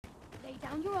Lay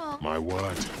down your arm. My word.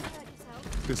 Hurt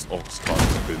yourself. This ox cart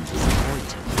has been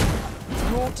disappointing.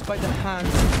 Wrought by the hands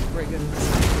of brigands.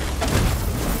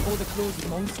 Or the claws of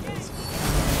monsters.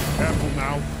 Careful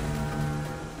now.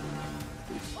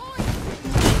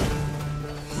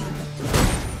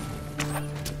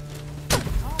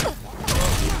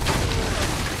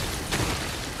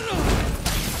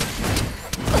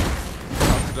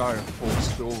 How could I have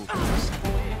forced all this?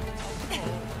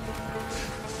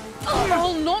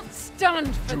 I'll not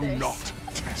stand for Do this. not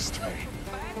test me.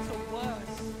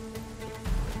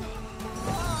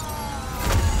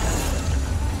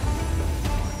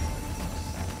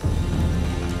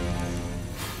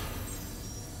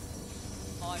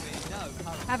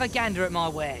 Have a gander at my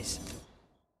wares.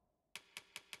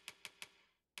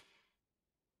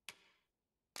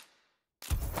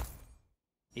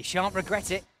 You shan't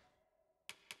regret it.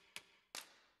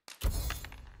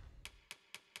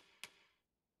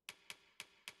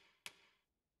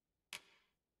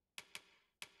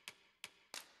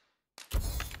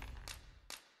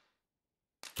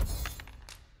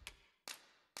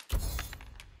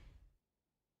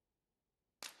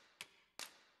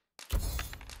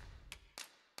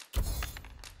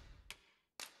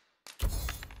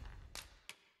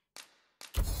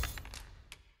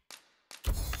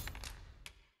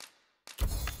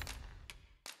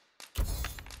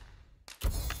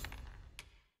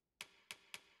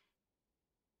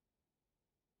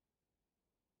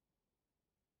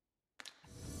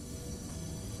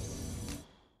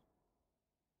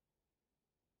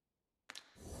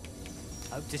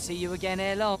 Hope to see you again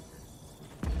ere long.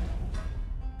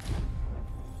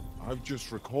 I've just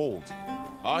recalled.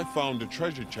 I found a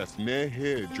treasure chest near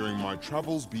here during my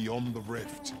travels beyond the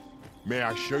rift. May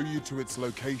I show you to its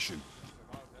location?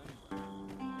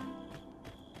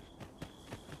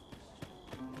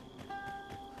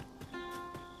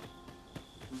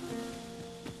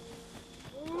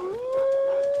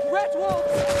 Red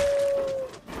wolves!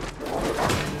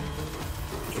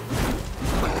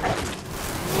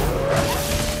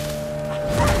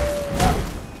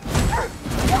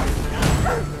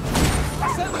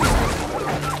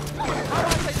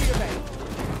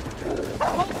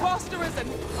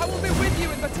 I will be with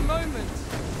you in but a moment.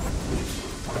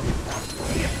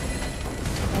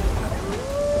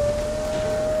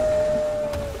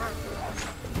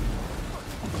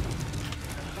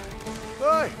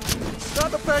 Hey, is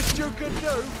that the best you can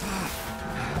do?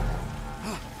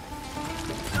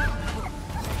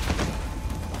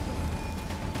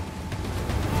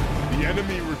 The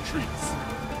enemy retreats.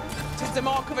 'Tis the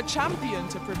mark of a champion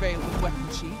to prevail with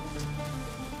weapon sheathed.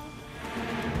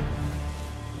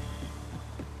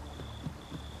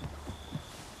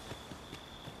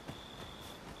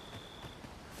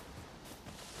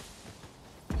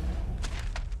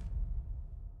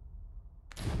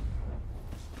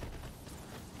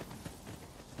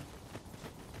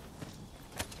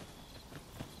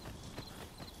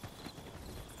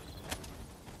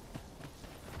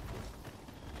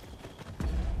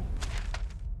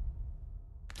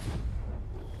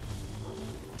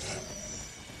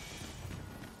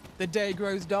 The day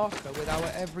grows darker with our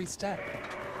every step.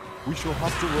 We shall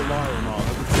have to rely on our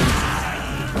other senses.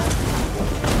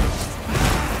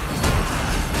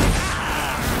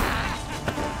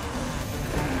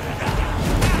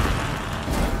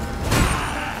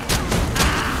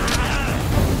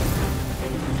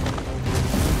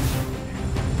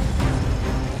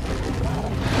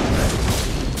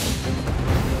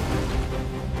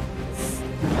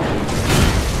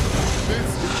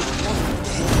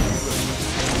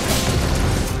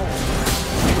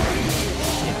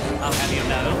 I'll have you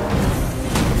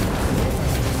know.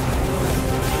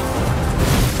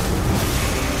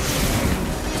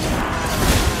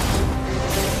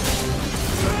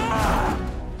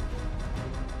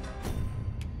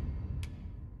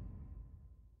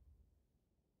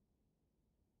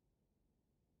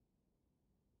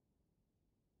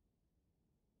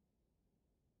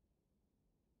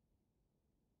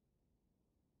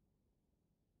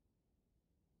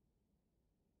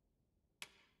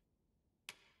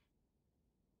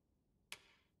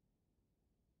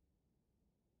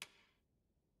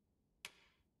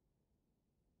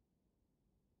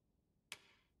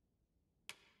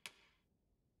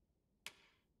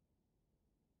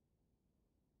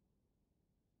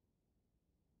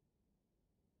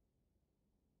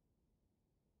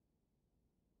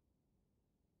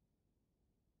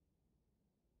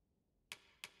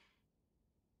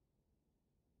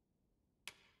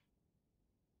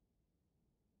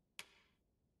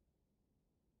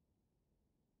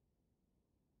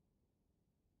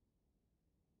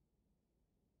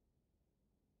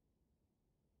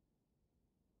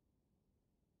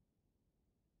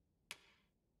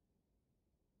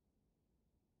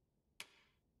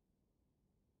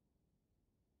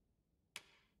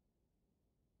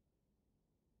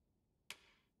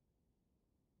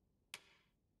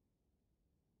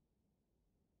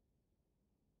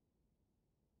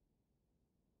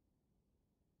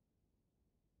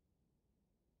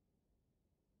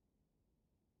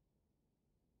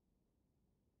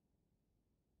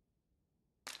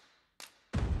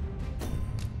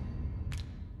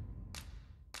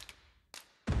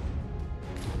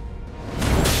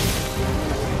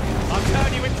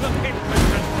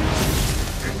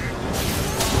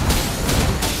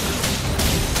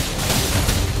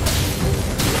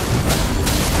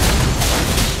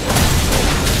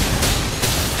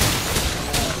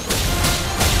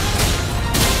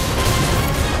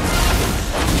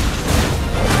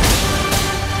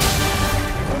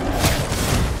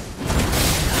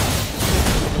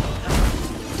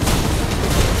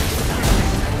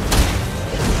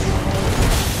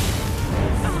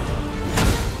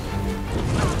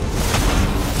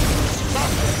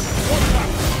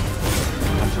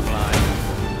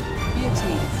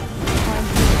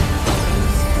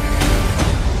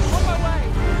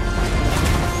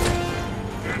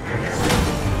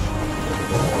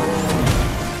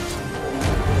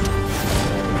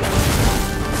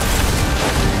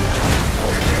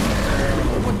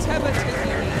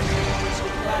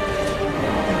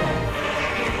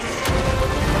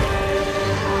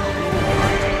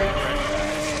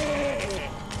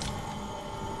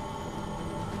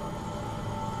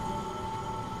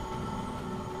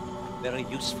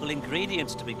 Useful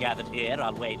ingredients to be gathered here,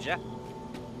 I'll wager.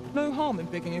 No harm in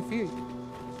picking a few.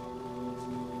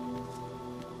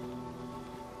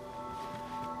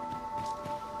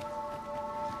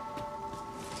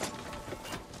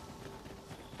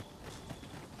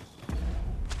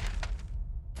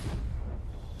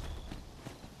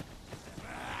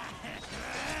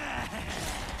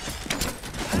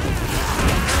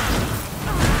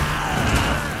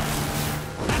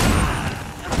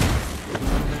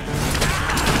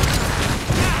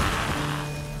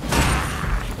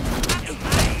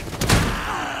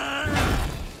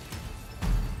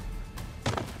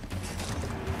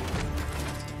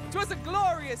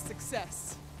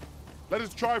 Success. Let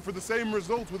us try for the same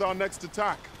result with our next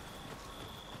attack.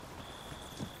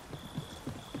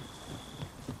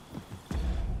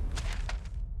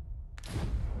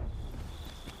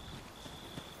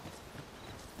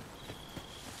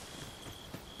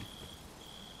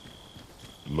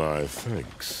 My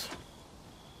thanks.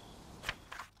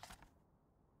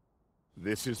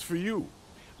 This is for you.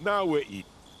 Now we're eating.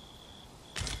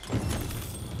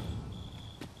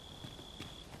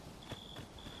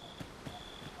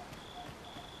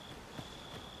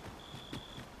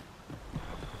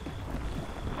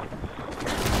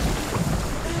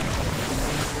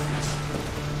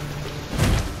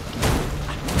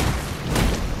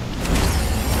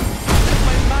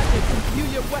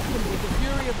 Weapon with the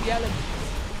fury of the elements.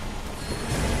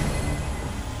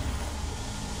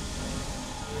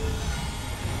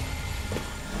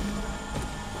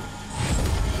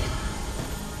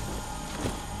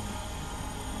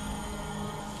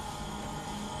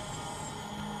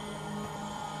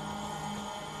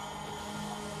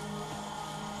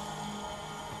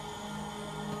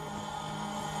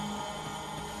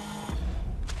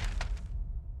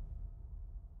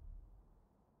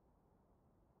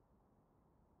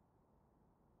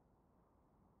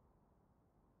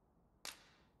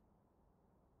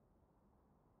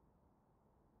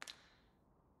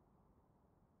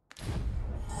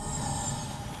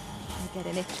 I get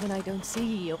an itch when I don't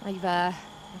see you. I've a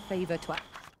favour to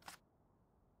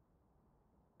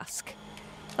ask.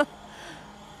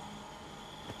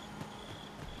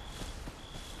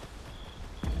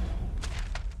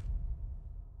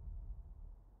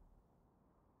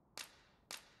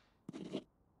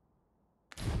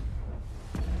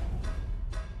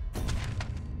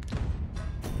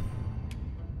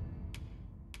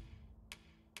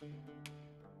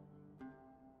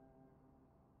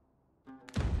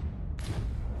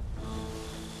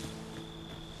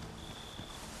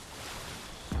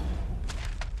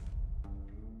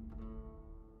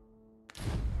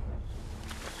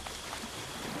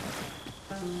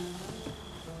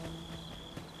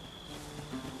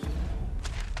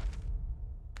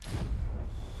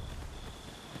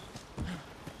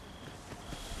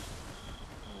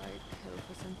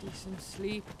 Decent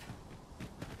sleep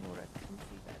or a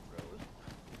comfy bedroll.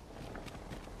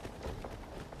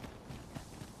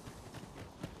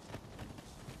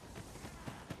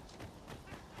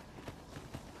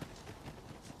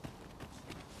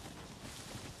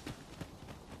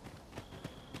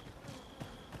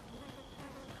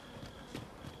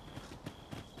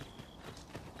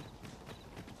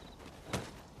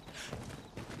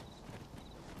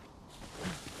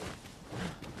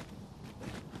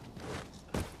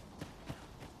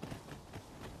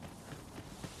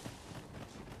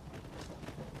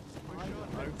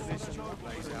 This job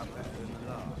lays out better than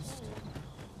the last.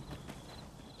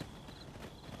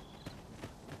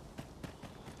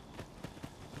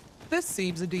 This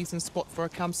seems a decent spot for a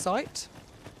campsite.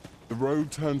 The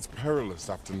road turns perilous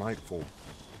after nightfall.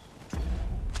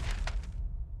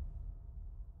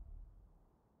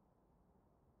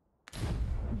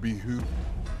 Behoove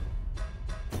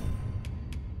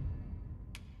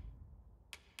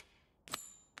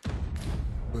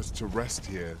us to rest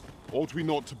here. Ought we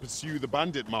not to pursue the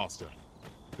bandit master?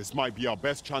 This might be our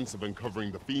best chance of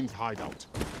uncovering the fiend's hideout.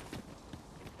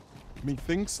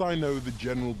 Methinks I know the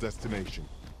general destination.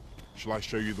 Shall I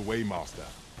show you the way, master?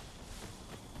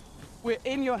 We're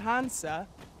in your hands, sir.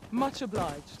 Much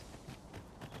obliged.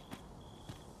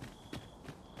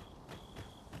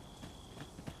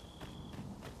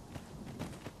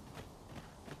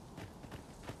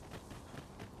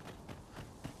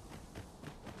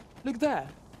 Look there.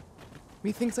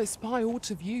 Methinks I spy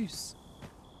aught of use.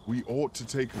 We ought to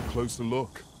take a closer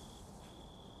look.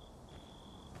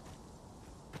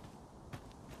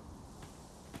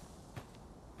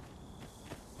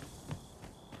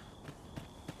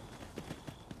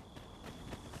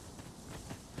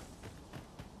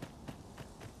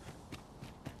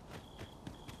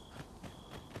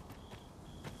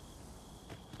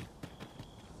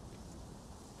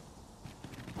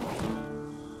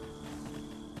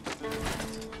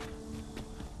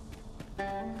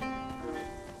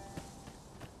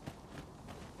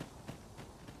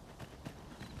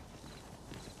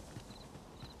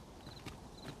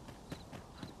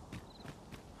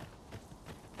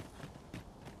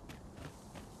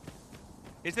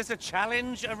 Is this a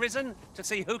challenge arisen to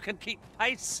see who can keep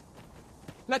pace?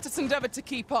 Let us endeavor to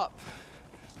keep up,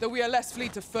 though we are less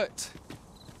fleet of foot.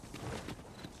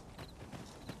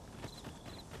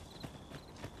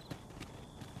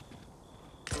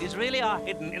 These really are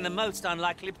hidden in the most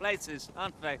unlikely places,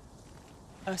 aren't they?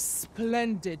 A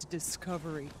splendid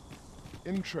discovery.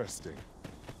 Interesting.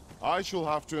 I shall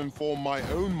have to inform my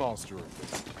own master of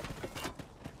this.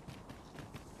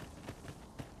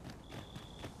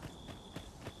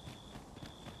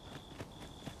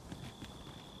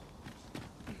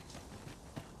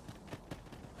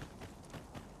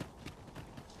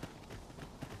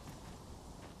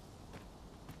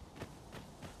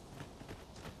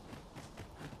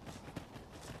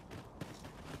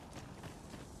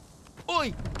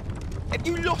 Oi! Have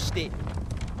you lost it?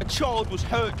 A child was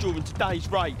hurt during today's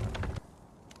raid.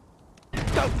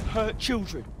 Don't hurt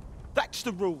children. That's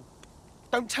the rule.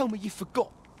 Don't tell me you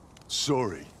forgot.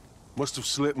 Sorry. Must have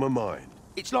slipped my mind.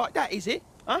 It's like that, is it?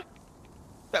 Huh?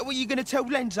 That what you're gonna tell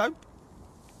Lenzo?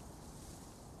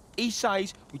 He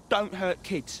says we don't hurt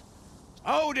kids.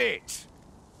 Hold it!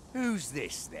 Who's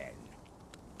this, then?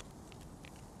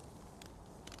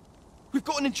 We've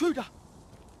got an intruder.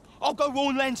 I'll go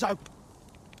warn Lenzo.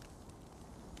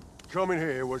 Coming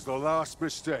here was the last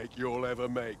mistake you'll ever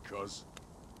make, cuz.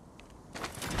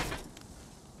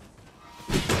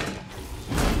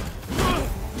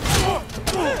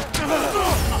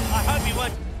 I hope you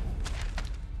weren't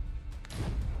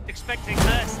expecting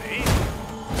mercy.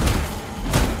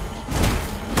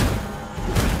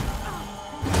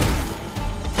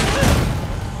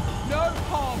 No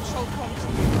harm shall come to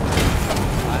you.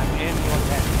 I'm in your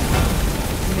debt.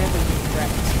 Never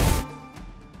regret.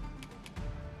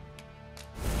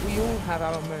 We all have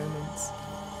our moments.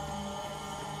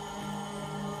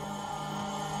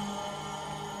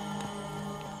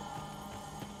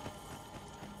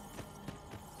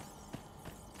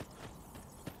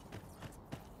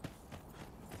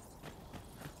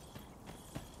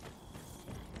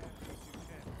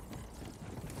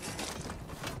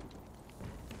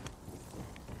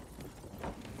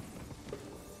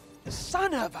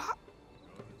 Son of a...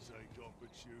 Take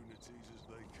opportunities as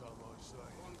they come, I say.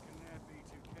 One can never be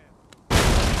too careful.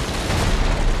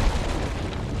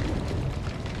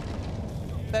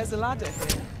 There's a ladder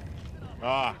here.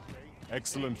 Ah,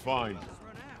 excellent find.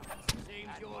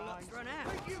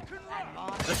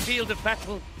 The field of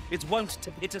battle is wont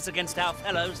to pit us against our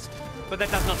fellows, but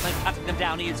that does not make cutting them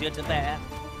down easier to bear.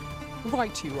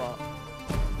 Right you are.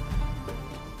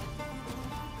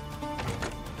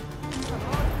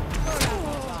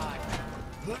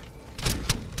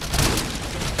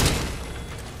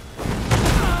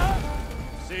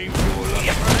 Seems you're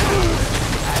looking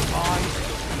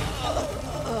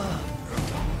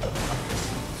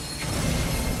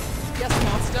Yes,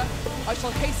 master. I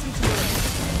shall hasten to your aid.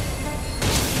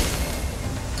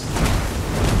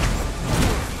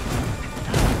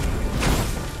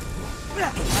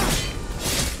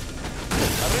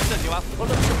 Arisen, you are full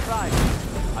of surprise.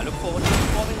 I look forward to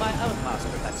informing my own master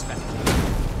of that strategy.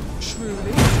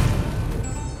 Truly?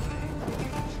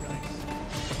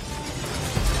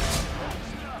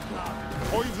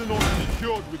 Poison ought to be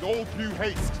cured with all due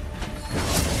haste.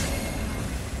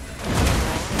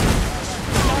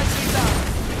 Nicely done.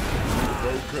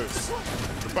 Focus.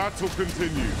 The battle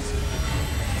continues.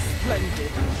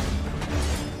 Splendid.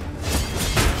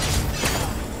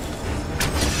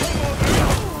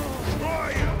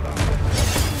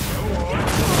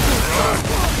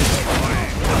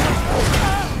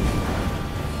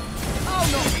 Oh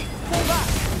no! Fall back,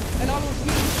 and I will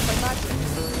heal you with my magic.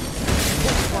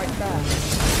 What's right there?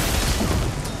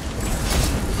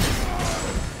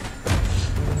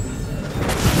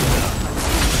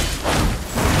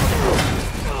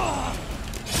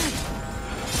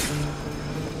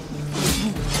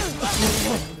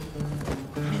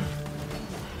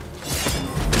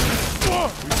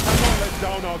 We cannot let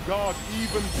down our guard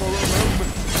even for a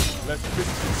moment. Let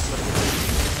victory slip away.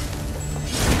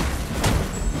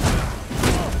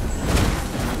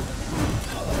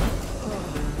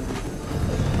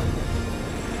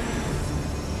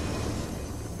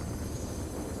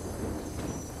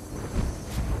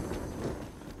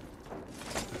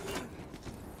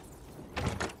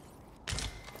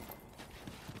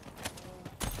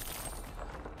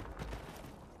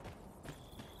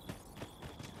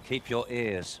 Keep your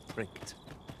ears pricked.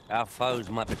 Our foes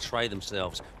might betray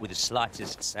themselves with the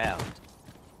slightest sound.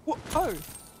 What? Oh,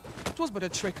 'twas but a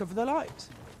trick of the light.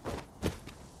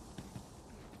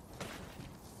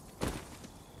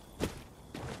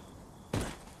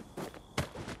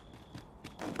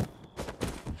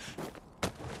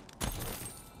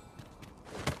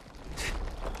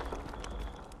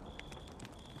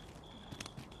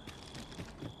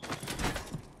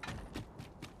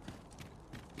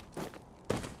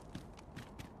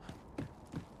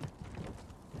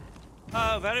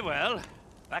 Oh, very well.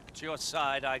 Back to your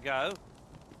side I go.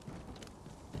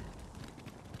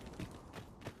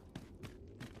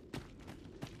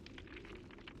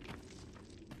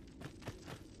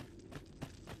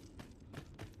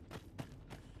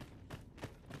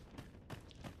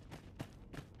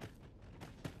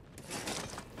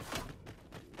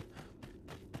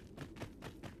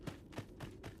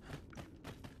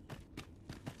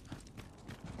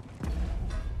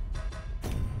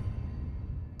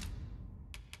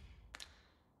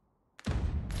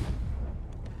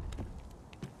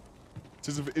 It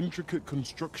is of intricate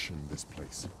construction, this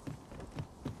place.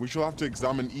 We shall have to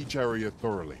examine each area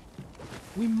thoroughly.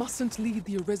 We mustn't lead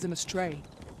the Arisen astray.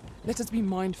 Let us be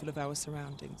mindful of our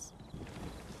surroundings.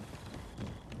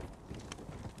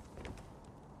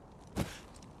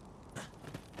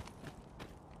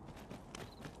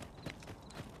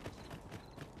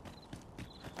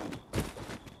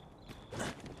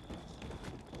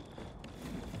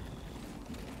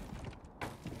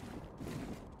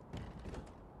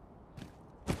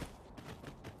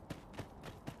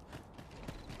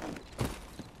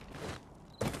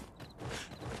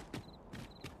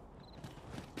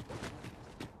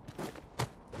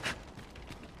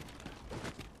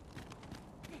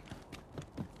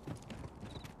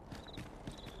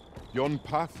 Yon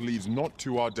path leads not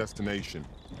to our destination.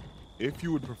 If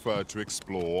you would prefer to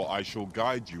explore, I shall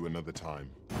guide you another time.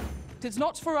 'Tis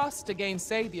not for us to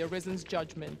gainsay the Arisen's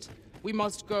judgment. We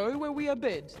must go where we are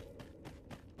bid.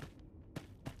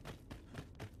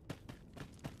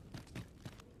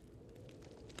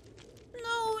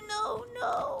 No,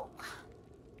 no.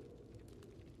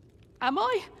 Am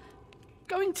I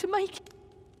going to make it?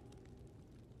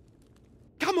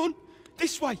 Come on,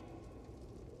 this way.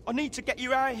 I need to get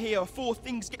you out of here before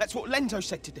things get... That's what Lenzo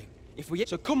said to do. If we...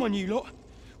 So come on, you lot.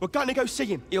 We're going to go see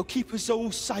him. He'll keep us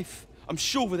all safe. I'm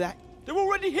sure of that. They're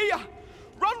already here.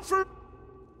 Run for...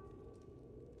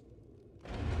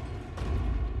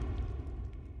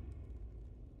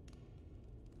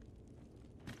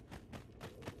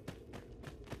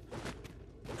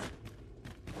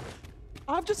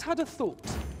 I've just had a thought.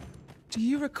 Do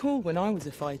you recall when I was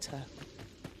a fighter?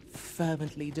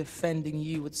 Fervently defending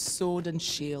you with sword and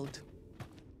shield.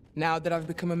 Now that I've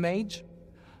become a mage,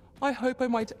 I hope I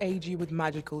might aid you with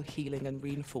magical healing and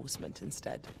reinforcement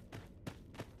instead.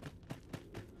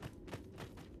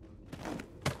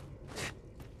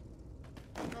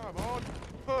 Come on,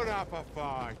 put up a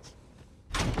fight.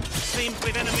 Seems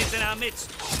we've enemies in our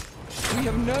midst. We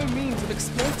have no means of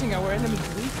exploiting our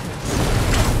enemy's weakness.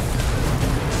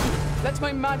 Let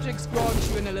my magics grant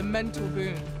you an elemental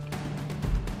boon.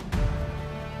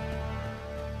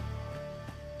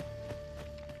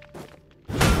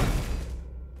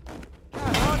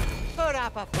 Come on, put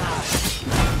up a fight.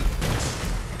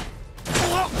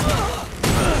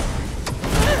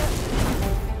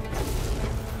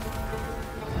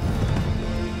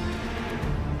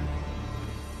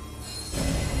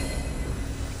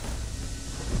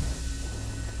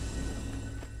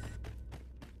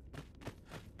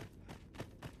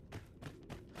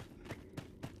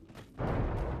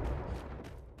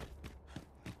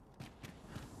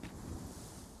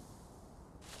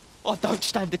 I don't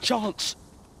stand a chance.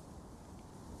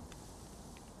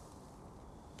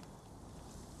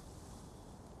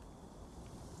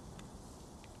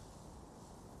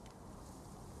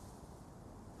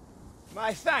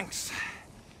 My thanks.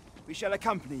 We shall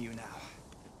accompany you now.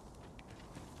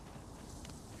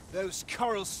 Those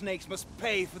coral snakes must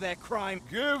pay for their crime.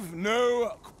 Give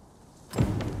no...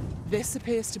 This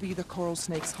appears to be the Coral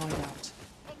Snake's hideout.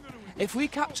 If we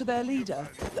capture their leader,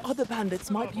 the other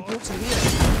bandits might be brought here.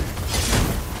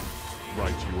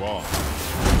 Right you are.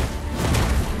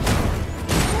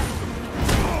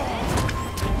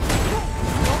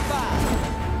 Not bad.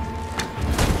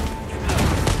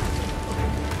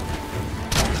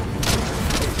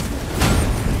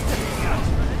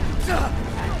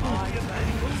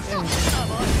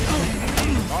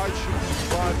 I should be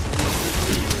glad to...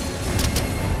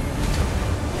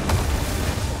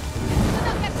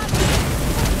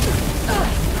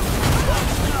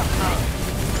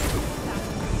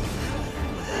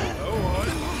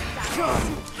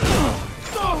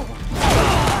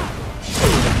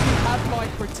 Have my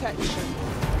protection.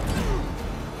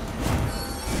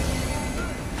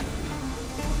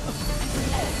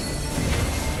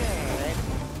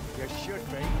 You should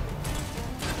be.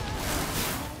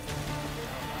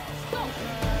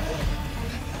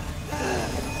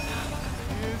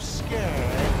 You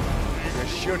scared? You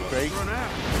should be.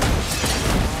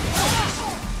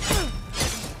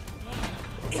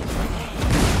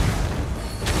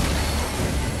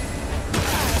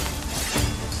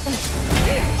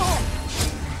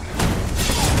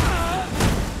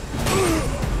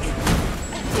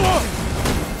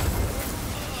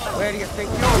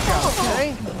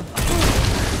 eh?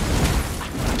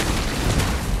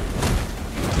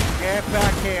 Get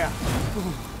back here.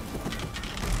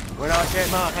 When I get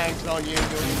my hands on you, you're in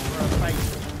for a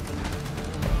face.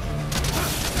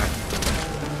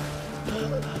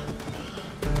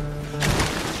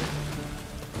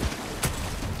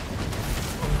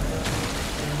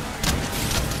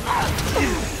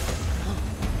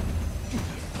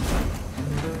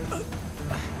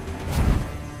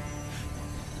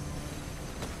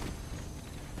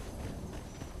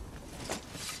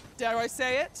 Dare I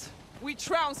say it? We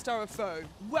trounced our foe,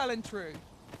 well and true.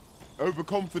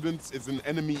 Overconfidence is an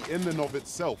enemy in and of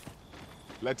itself.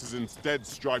 Let us instead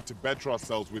strive to better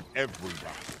ourselves with every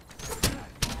battle.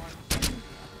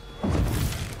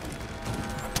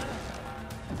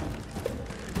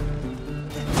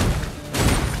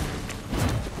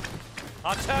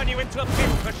 I'll turn you into a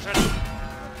pincushion.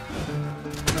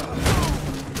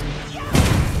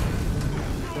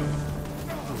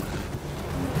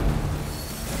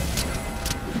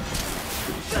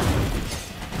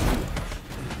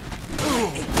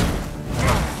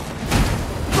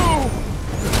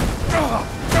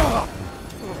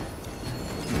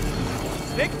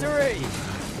 Victory!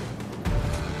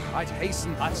 I'd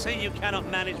hasten. I see you cannot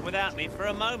manage without me for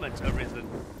a moment, Arisen.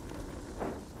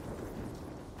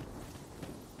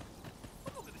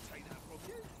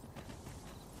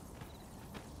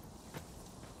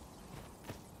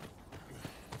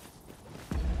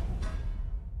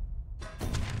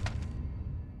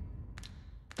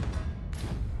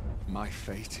 My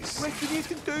fate is... Reckon you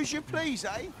can do as you please,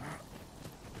 eh?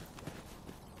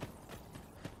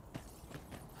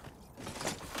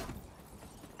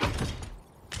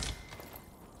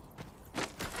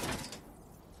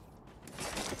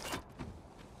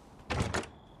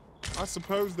 I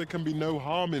suppose there can be no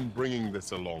harm in bringing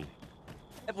this along.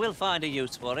 We'll find a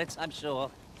use for it, I'm sure.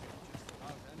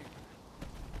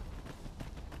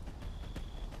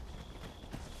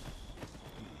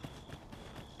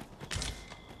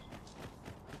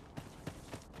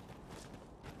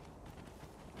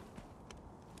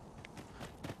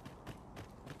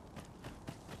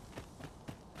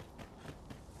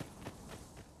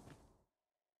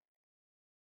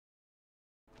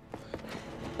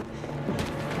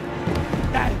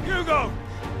 Hugo!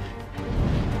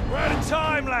 We're out of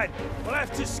time, lad. We'll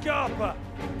have to scarper.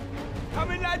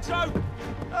 Come in, Lanzo!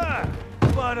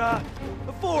 But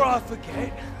before I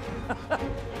forget,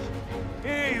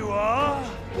 here you are.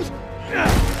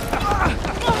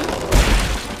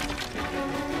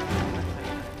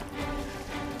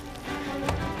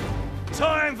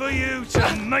 Time for you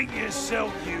to make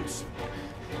yourself useful.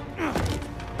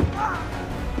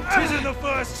 Tisn't the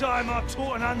first time I've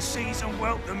taught an unseasoned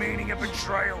whelp the meaning of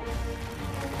betrayal.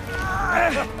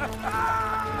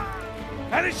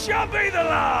 And it shall be the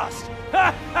last!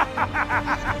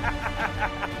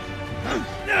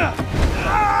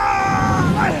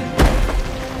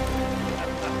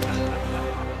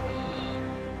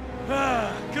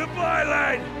 Goodbye,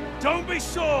 lad. Don't be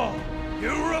sore. You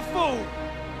were a fool,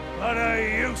 but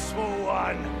a useful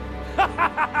one.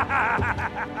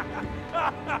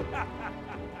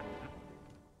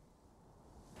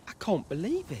 I can't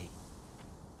believe it.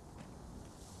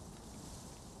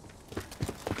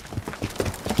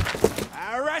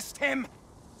 Arrest him!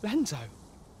 Lanzo.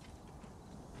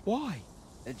 Why?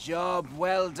 A job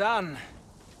well done.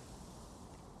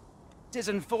 It is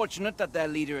unfortunate that their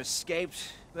leader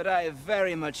escaped, but I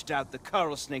very much doubt the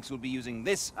coral snakes will be using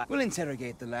this. We'll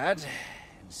interrogate the lad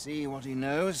and see what he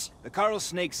knows. The coral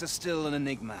snakes are still an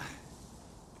enigma.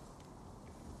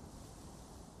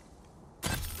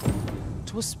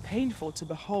 It was painful to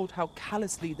behold how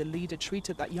callously the leader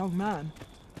treated that young man.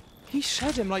 He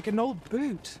shed him like an old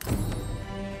boot.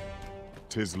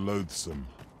 'Tis loathsome,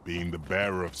 being the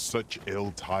bearer of such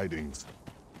ill tidings.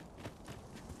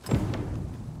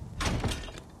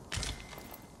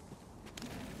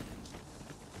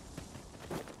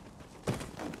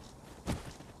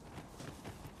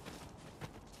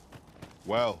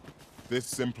 Well, this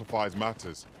simplifies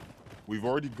matters. We've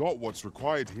already got what's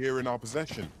required here in our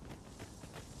possession.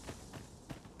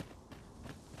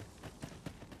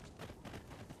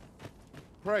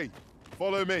 Pray,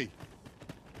 follow me.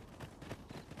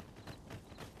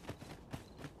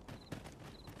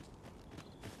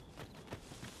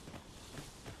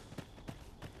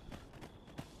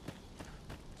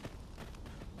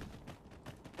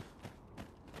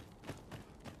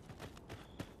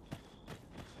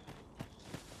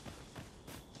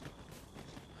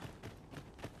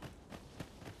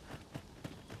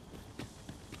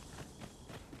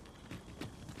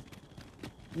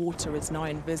 Water is nigh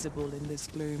invisible in this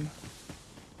gloom.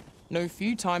 No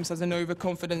few times has an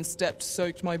overconfident step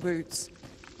soaked my boots.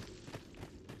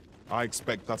 I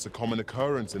expect that's a common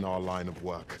occurrence in our line of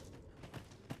work.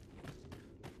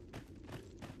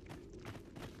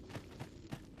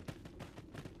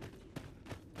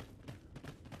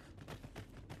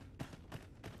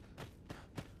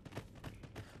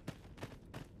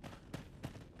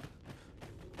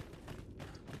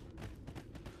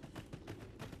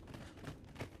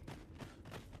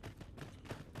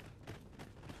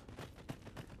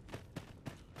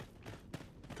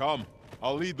 Come,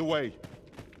 I'll lead the way.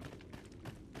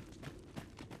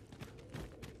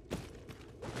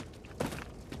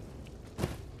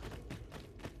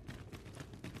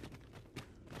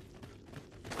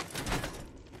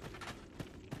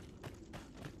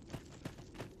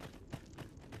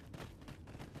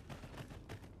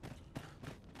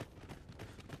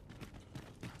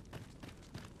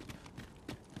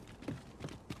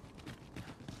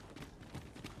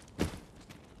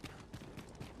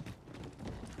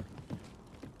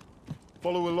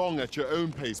 Follow along at your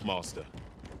own pace, Master.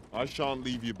 I shan't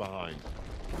leave you behind.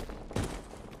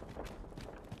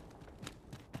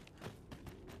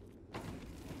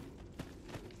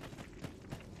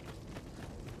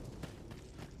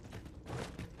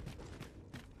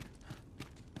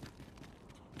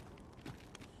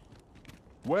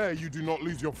 Where you do not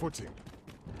lose your footing.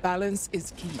 Balance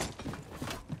is key.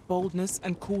 Boldness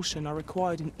and caution are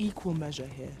required in equal measure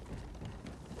here.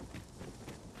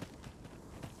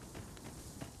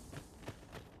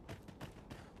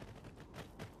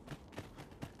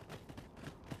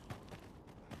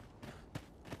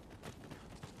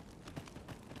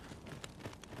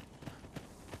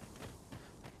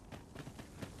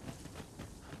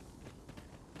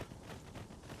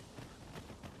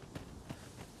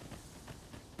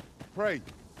 Pray,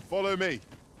 follow me.